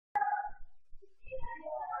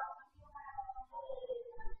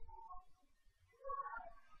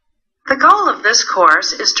of this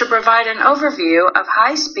course is to provide an overview of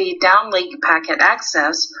high-speed downlink packet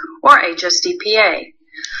access, or HSDPA.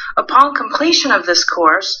 Upon completion of this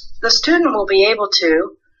course, the student will be able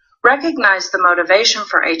to recognize the motivation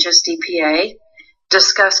for HSDPA,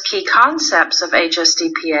 discuss key concepts of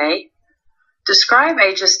HSDPA, describe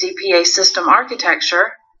HSDPA system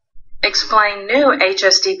architecture, explain new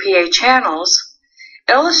HSDPA channels,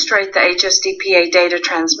 illustrate the HSDPA data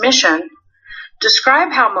transmission,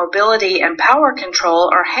 describe how mobility and power control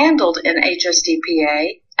are handled in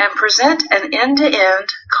HSDPA, and present an end-to-end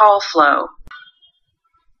call flow.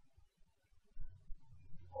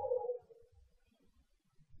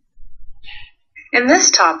 In this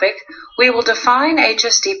topic, we will define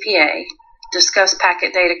HSDPA, discuss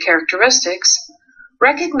packet data characteristics,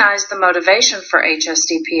 recognize the motivation for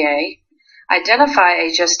HSDPA, identify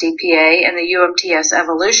HSDPA in the UMTS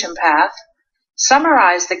evolution path,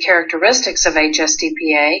 summarize the characteristics of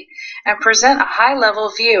HSDPA, and present a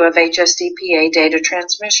high-level view of HSDPA data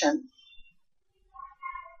transmission.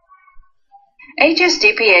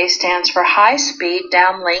 HSDPA stands for High-Speed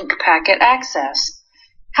Downlink Packet Access.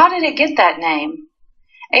 How did it get that name?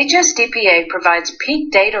 HSDPA provides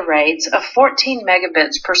peak data rates of 14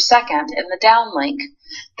 megabits per second in the downlink.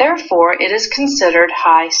 Therefore, it is considered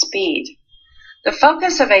high speed. The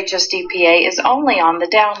focus of HSDPA is only on the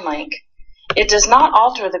downlink. It does not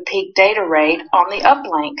alter the peak data rate on the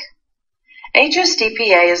uplink.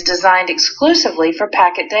 HSDPA is designed exclusively for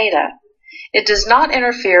packet data. It does not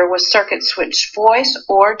interfere with circuit switched voice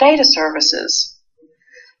or data services.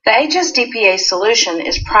 The HSDPA solution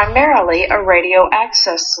is primarily a radio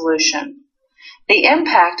access solution. The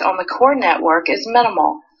impact on the core network is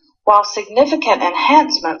minimal, while significant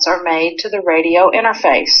enhancements are made to the radio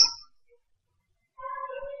interface.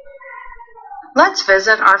 Let's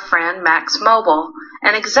visit our friend Max Mobile,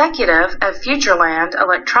 an executive at Futureland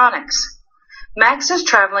Electronics. Max is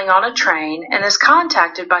traveling on a train and is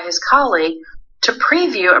contacted by his colleague to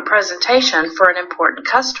preview a presentation for an important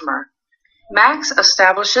customer. Max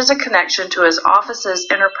establishes a connection to his office's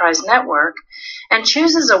enterprise network and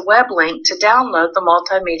chooses a web link to download the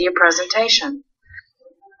multimedia presentation.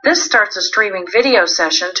 This starts a streaming video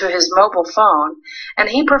session to his mobile phone, and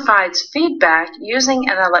he provides feedback using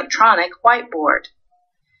an electronic whiteboard.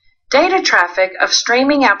 Data traffic of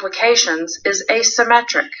streaming applications is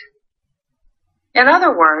asymmetric. In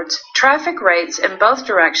other words, traffic rates in both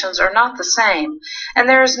directions are not the same, and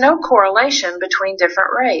there is no correlation between different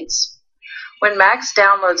rates. When Max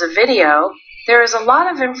downloads a video, there is a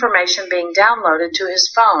lot of information being downloaded to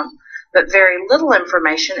his phone, but very little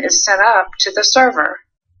information is sent up to the server.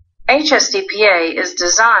 HSDPA is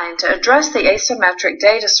designed to address the asymmetric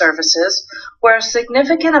data services where a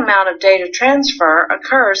significant amount of data transfer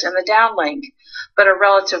occurs in the downlink, but a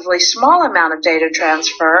relatively small amount of data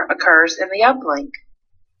transfer occurs in the uplink.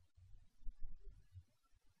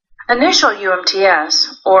 Initial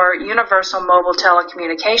UMTS, or Universal Mobile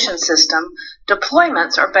Telecommunication System,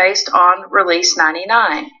 deployments are based on Release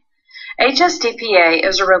 99. HSDPA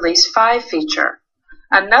is a Release 5 feature.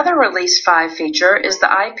 Another Release 5 feature is the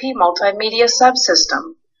IP Multimedia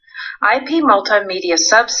Subsystem. IP Multimedia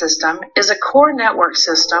Subsystem is a core network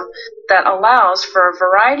system that allows for a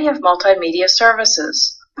variety of multimedia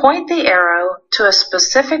services. Point the arrow to a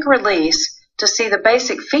specific release to see the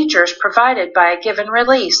basic features provided by a given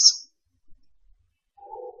release.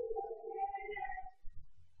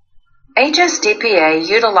 HSDPA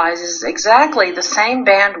utilizes exactly the same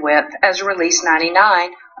bandwidth as Release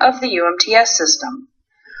 99 of the UMTS system.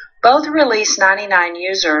 Both Release 99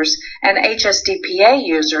 users and HSDPA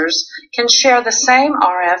users can share the same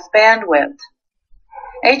RF bandwidth.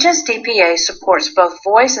 HSDPA supports both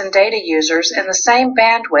voice and data users in the same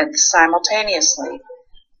bandwidth simultaneously.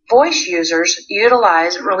 Voice users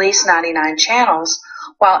utilize Release 99 channels,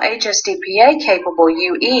 while HSDPA-capable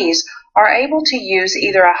UEs are able to use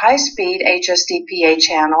either a high-speed HSDPA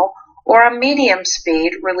channel or a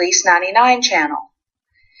medium-speed Release 99 channel.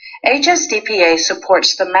 HSDPA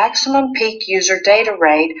supports the maximum peak user data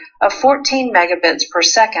rate of 14 megabits per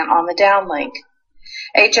second on the downlink.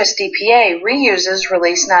 HSDPA reuses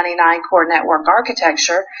Release 99 core network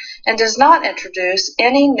architecture and does not introduce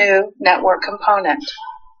any new network component.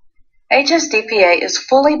 HSDPA is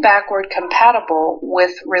fully backward compatible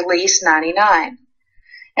with Release 99.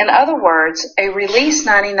 In other words, a Release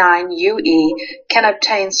 99 UE can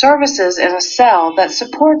obtain services in a cell that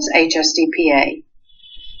supports HSDPA.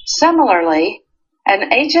 Similarly, an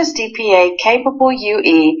HSDPA-capable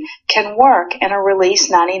UE can work in a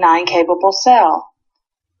Release 99-capable cell.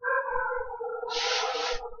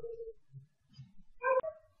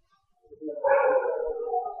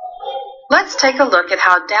 Let's Let's take a look at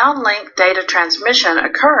how downlink data transmission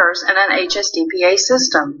occurs in an Hsdpa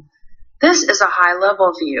system. This is a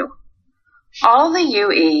high-level view. All the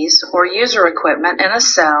UEs, or user equipment, in a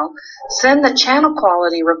cell send the channel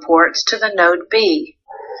quality reports to the node B.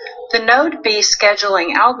 The node B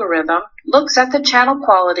scheduling algorithm looks at the channel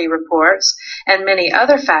quality reports and many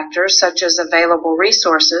other factors such as available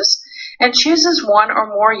resources and chooses one or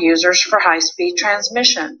more users for high-speed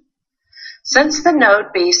transmission. Since the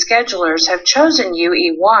node B schedulers have chosen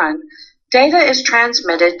UE1, data is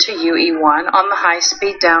transmitted to UE1 on the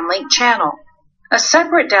high-speed downlink channel. A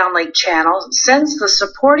separate downlink channel sends the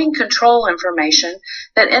supporting control information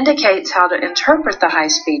that indicates how to interpret the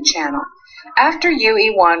high-speed channel. After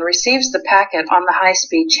UE1 receives the packet on the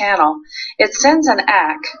high-speed channel, it sends an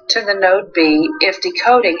ACK to the node B if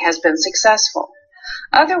decoding has been successful.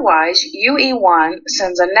 Otherwise, UE1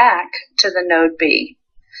 sends a NAC to the node B.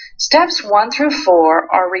 Steps 1 through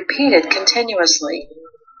 4 are repeated continuously.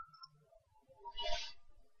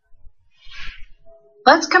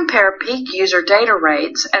 Let's compare peak user data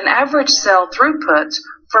rates and average cell throughputs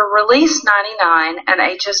for Release 99 and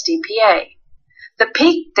Hsdpa. The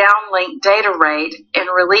peak downlink data rate in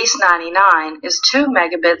Release 99 is 2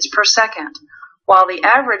 megabits per second, while the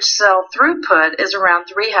average cell throughput is around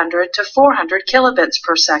 300 to 400 kilobits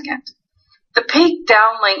per second. The peak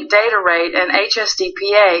downlink data rate in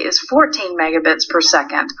Hsdpa is 14 megabits per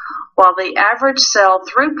second, while the average cell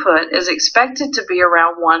throughput is expected to be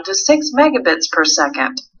around 1 to 6 megabits per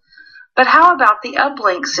second. But how about the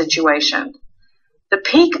uplink situation? The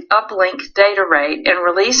peak uplink data rate in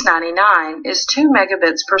Release 99 is 2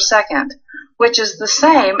 megabits per second, which is the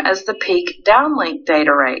same as the peak downlink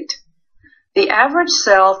data rate. The average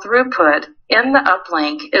cell throughput in the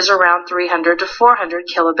uplink is around 300 to 400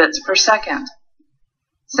 kilobits per second.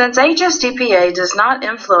 Since Hsdpa does not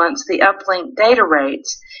influence the uplink data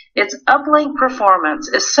rates, its uplink performance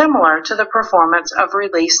is similar to the performance of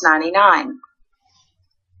Release 99.